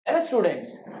Hello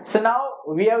students, so now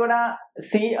we are gonna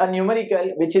see a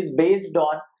numerical which is based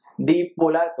on the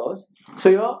polar curves. So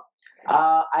here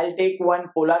I'll take one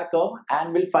polar curve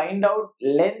and we'll find out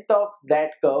length of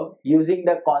that curve using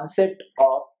the concept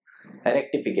of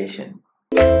rectification.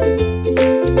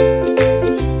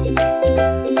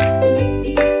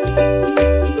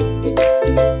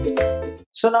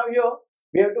 So now here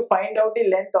we have to find out the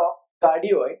length of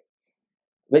cardioid,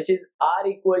 which is r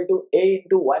equal to a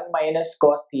into 1 minus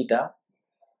cos theta,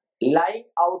 lying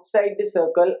outside the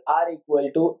circle r equal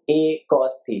to a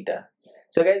cos theta.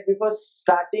 So guys, before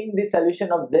starting the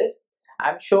solution of this,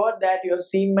 I'm sure that you have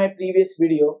seen my previous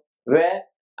video where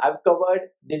I've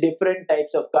covered the different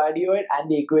types of cardioid and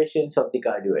the equations of the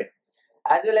cardioid,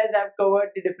 as well as I've covered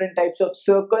the different types of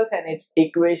circles and its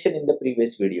equation in the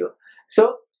previous video.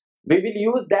 So we will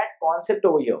use that concept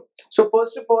over here. So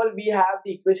first of all, we have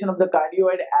the equation of the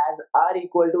cardioid as r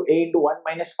equal to a into 1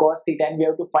 minus cos theta, and we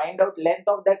have to find out length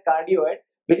of that cardioid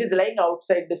which is lying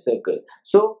outside the circle.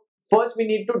 So first we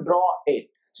need to draw it.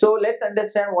 So let's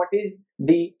understand what is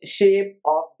the shape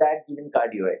of that given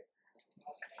cardioid.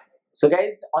 So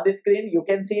guys, on the screen you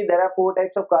can see there are 4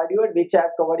 types of cardioid which I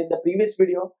have covered in the previous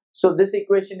video. So this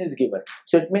equation is given.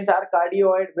 So it means our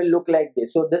cardioid will look like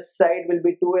this. So this side will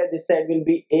be 2a, this side will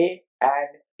be a and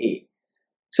a.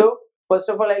 So first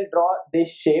of all, I'll draw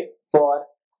this shape for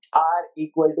r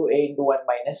equal to a into 1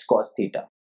 minus cos theta.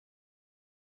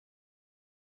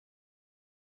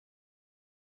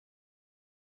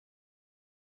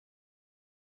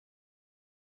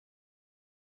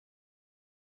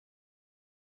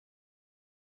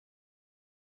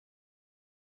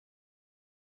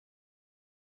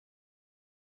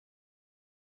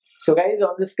 So guys,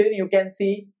 on the screen you can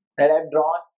see that I've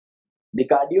drawn the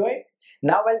cardioid.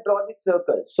 Now I'll draw the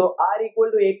circle. So r equal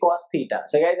to a cos theta.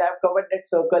 So guys, I've covered that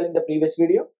circle in the previous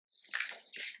video.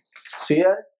 So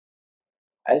here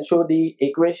I'll show the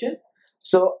equation.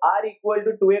 So r equal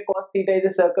to 2a cos theta is a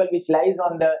circle which lies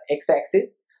on the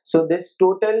x-axis. So this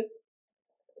total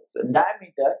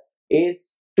diameter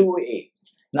is 2a.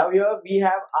 Now here we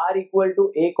have r equal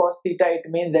to a cos theta. It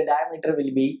means the diameter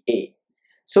will be a.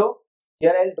 So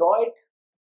here I'll draw it.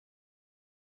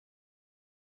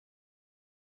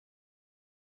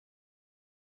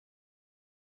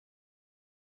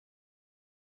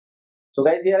 So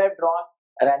guys, here I've drawn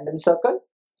a random circle.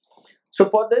 So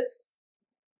for this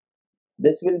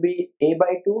will be a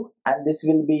by 2 and this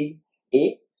will be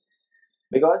a,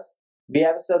 because we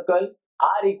have a circle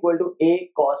r equal to a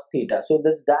cos theta. So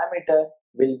this diameter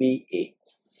will be a.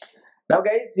 Now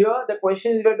guys, here the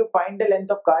question is where to find the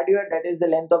length of cardioid, that is the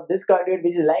length of this cardioid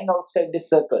which is lying outside this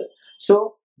circle.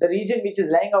 So the region which is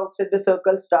lying outside the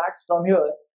circle starts from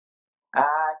here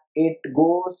and it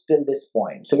goes till this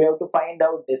point. So we have to find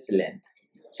out this length.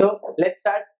 So let's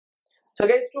start. So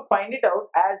guys, to find it out,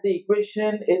 as the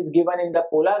equation is given in the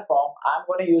polar form, I'm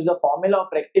going to use the formula of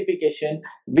rectification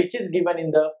which is given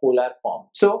in the polar form.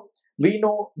 So we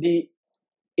know the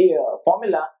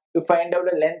formula to find out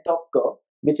the length of curve,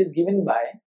 which is given by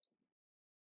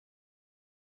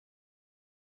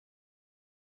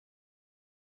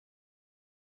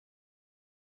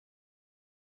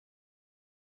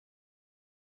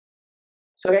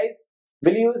so guys,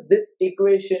 we'll use this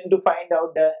equation to find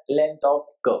out the length of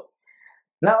curve.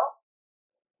 Now,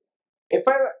 if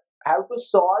I have to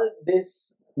solve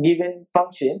this given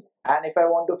function and if I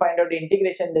want to find out the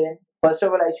integration, then first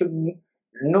of all I should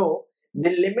know the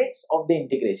limits of the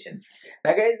integration.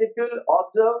 Now guys, if you will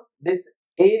observe this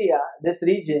area, this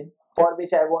region for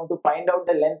which I want to find out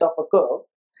the length of a curve,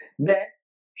 then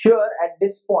here at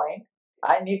this point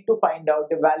I need to find out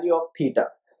the value of theta,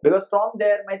 because from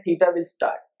there my theta will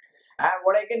start. And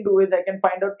what I can do is I can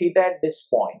find out theta at this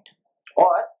point,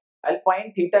 or I'll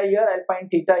find theta here, I'll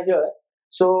find theta here.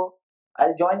 So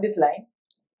I'll join this line.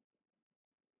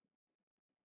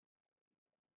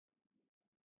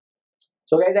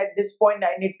 So guys, at this point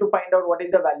I need to find out what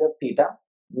is the value of theta.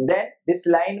 Then this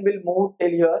line will move till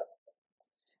here,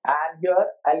 and here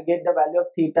I'll get the value of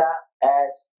theta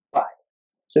as pi.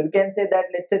 So we can say that,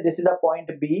 let's say this is a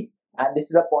point B and this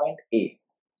is a point A.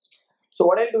 So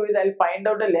what I'll do is I'll find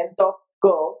out the length of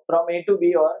curve from A to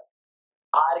B, or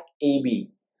arc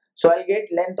AB. So I'll get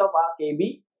length of arc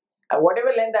AB, and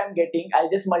whatever length I'm getting, I'll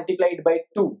just multiply it by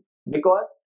 2, because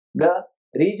the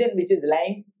region which is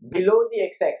lying below the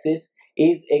x-axis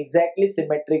is exactly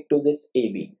symmetric to this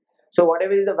AB. So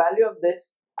whatever is the value of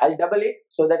this, I'll double it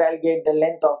so that I'll get the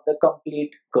length of the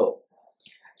complete curve.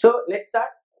 So let's start.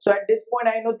 So at this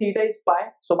point I know theta is pi,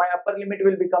 so my upper limit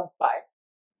will become pi.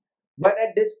 But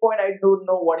at this point I don't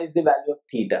know what is the value of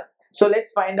theta. So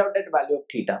let's find out that value of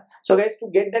theta. So guys, to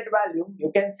get that value,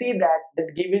 you can see that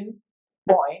that given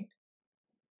point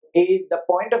is the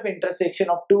point of intersection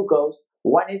of two curves.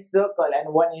 One is circle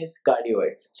and one is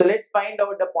cardioid. So let's find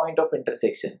out the point of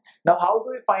intersection. Now how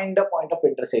do we find the point of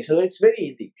intersection? So it's very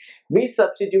easy. We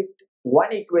substitute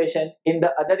one equation in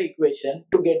the other equation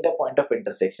to get the point of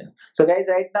intersection. So guys,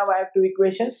 right now I have two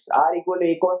equations, r equal to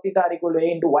a cos theta, r equal to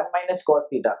a into 1 minus cos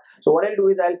theta. So what I'll do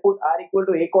is I'll put r equal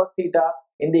to a cos theta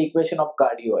in the equation of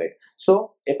cardioid.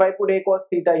 So if I put a cos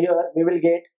theta here, we will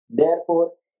get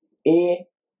therefore a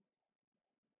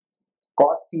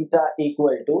cos theta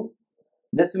equal to,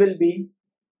 this will be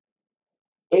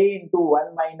a into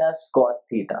 1 minus cos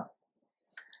theta.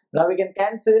 Now we can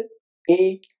cancel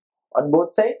a on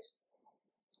both sides.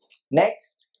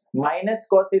 Next, minus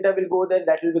cos theta will go there,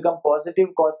 that will become positive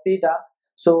cos theta.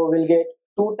 So we'll get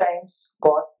 2 times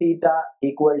cos theta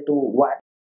equal to 1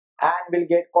 and we'll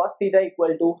get cos theta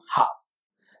equal to half.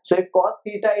 So if cos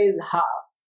theta is half,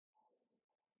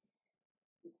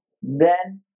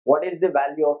 then what is the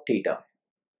value of theta?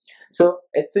 So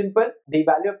it's simple, the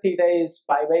value of theta is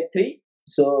pi by 3.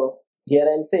 So here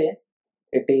I'll say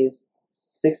it is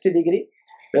 60 degree,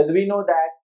 because we know that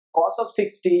cos of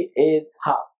 60 is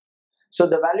half. So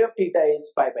the value of theta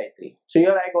is pi by 3. So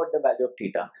here I got the value of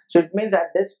theta. So it means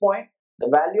at this point the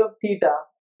value of theta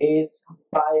is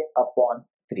pi upon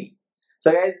 3.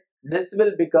 So guys, this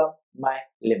will become my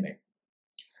limit.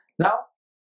 Now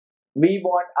we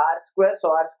want r square,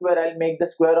 so r square, I'll make the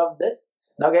square of this.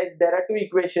 Now guys, there are two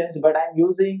equations, but I'm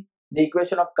using the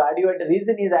equation of cardioid. The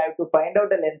reason is I have to find out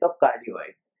the length of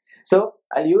cardioid. So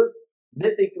I'll use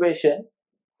this equation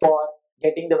for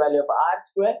getting the value of r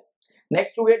square.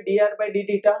 Next, to get dr by d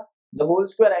theta, the whole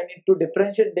square, I need to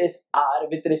differentiate this r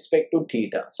with respect to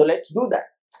theta. So let's do that.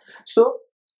 So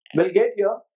we'll get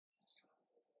here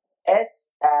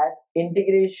s as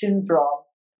integration from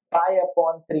pi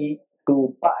upon 3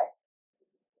 to pi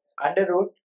under root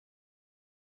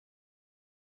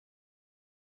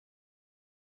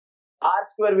r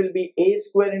square will be a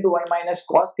square into 1 minus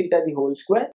cos theta the whole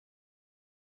square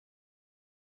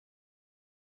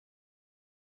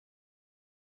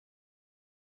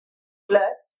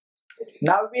plus,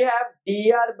 now we have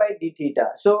dr by d theta.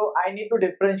 So I need to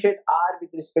differentiate r with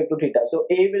respect to theta. So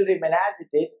a will remain as it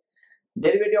is,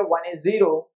 derivative of 1 is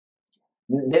 0,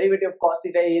 derivative of cos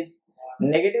theta is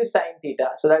negative sine theta,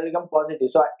 so that will become positive.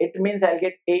 So it means I'll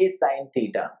get a sine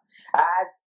theta as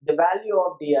the value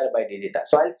of dr by d theta.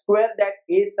 So I'll square that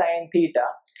a sine theta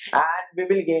and we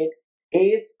will get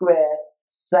a square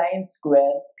sine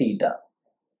square theta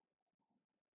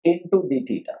into d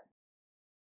theta.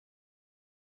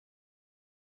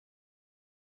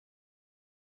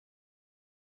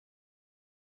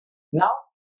 Now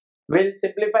we'll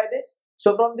simplify this.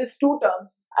 So from these two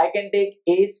terms, I can take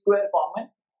a square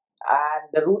common and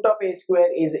the root of a square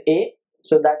is a.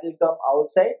 So that will come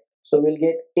outside. So we'll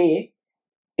get a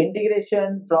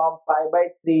integration from pi by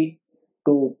 3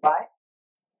 to pi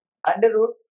under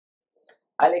root.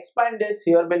 I'll expand this.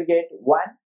 Here we'll get 1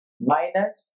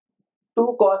 minus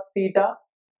 2 cos theta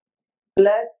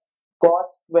plus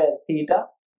cos square theta.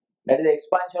 That is the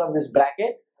expansion of this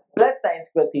bracket plus sine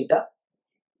square theta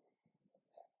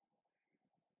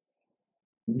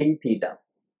d theta.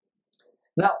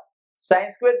 Now sine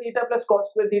square theta plus cos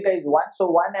square theta is 1.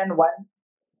 So 1 and 1,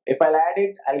 if I'll add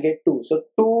it, I'll get 2. So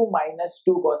 2 minus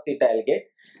 2 cos theta I'll get.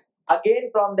 Again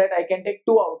from that I can take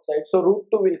 2 outside. So root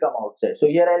 2 will come outside. So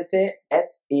here I'll say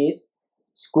s is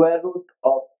square root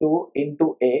of 2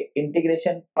 into a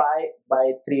integration pi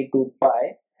by 3 to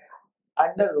pi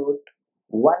under root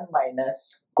 1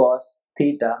 minus cos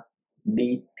theta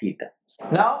d theta.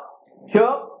 Now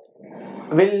here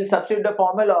we'll substitute the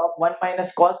formula of 1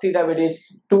 minus cos theta, which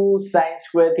is 2 sine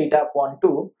square theta upon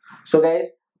 2. So guys,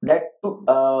 that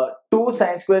 2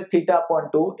 sine square theta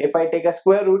upon 2, if I take a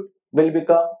square root, will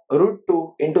become root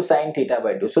 2 into sine theta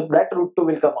by 2. So that root 2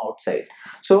 will come outside.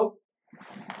 So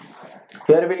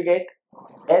here we'll get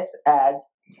s as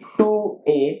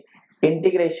 2a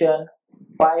integration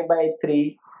pi by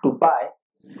 3 to pi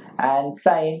and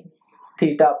sine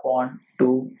theta upon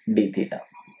 2 d theta.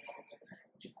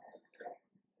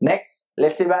 Next,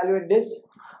 let's evaluate this.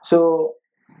 So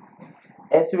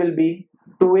s will be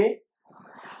 2a.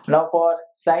 Now for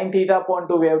sine theta upon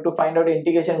 2, we have to find out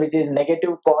integration, which is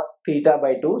negative cos theta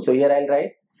by 2. So here I'll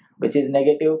write, which is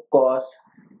negative cos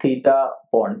theta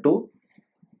upon 2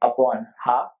 upon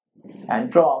half,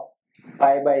 and from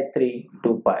pi by 3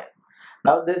 to pi.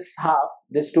 Now this half,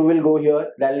 this 2 will go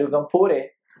here, that will become 4a.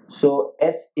 So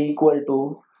s equal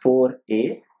to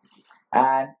 4a,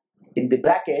 and in the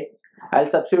bracket I'll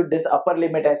substitute this upper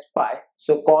limit as pi.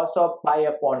 So cos of pi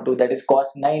upon 2, that is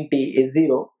cos 90, is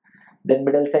 0. Then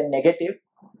middle sign negative.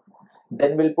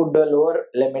 Then we'll put the lower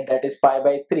limit, that is pi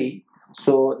by 3.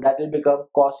 So that will become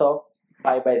cos of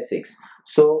pi by 6.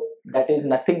 So that is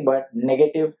nothing but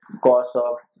negative cos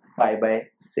of pi by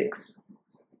 6.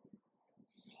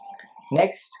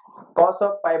 Next, cos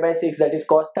of pi by 6, that is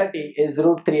cos 30, is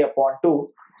root 3 upon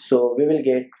 2. So we will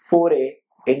get 4a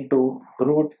into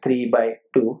root 3 by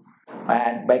 2.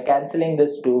 And by cancelling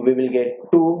this 2, we will get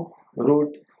 2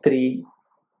 root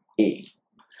 3a.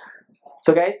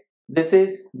 So guys, this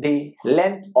is the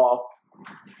length of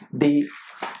the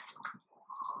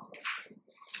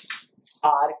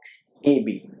arc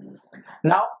AB.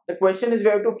 Now the question is, we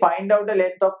have to find out the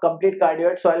length of complete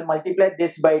cardioid. So I'll multiply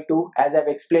this by 2 as I've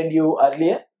explained you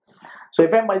earlier. So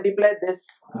if I multiply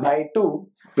this by 2,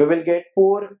 we will get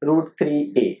 4 root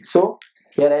 3a. So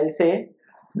here I'll say,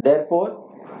 therefore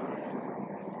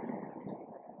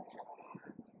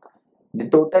the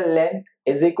total length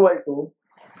is equal to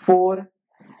 4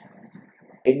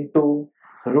 into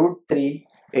root 3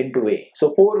 into a.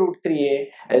 So 4 root 3a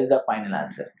is the final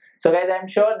answer. So guys, I'm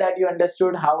sure that you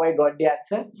understood how I got the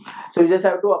answer. So you just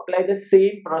have to apply the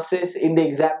same process in the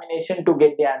examination to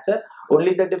get the answer.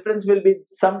 Only the difference will be,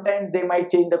 sometimes they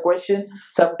might change the question,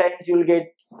 sometimes you will get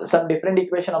some different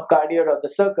equation of cardioid or the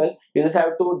circle. You just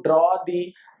have to draw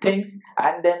the things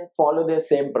and then follow the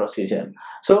same procedure.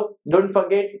 So don't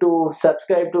forget to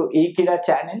subscribe to Ekeeda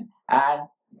channel and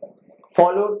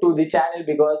follow to the channel,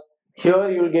 because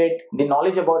here you'll get the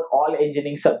knowledge about all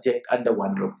engineering subject under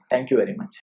one roof. Thank you very much.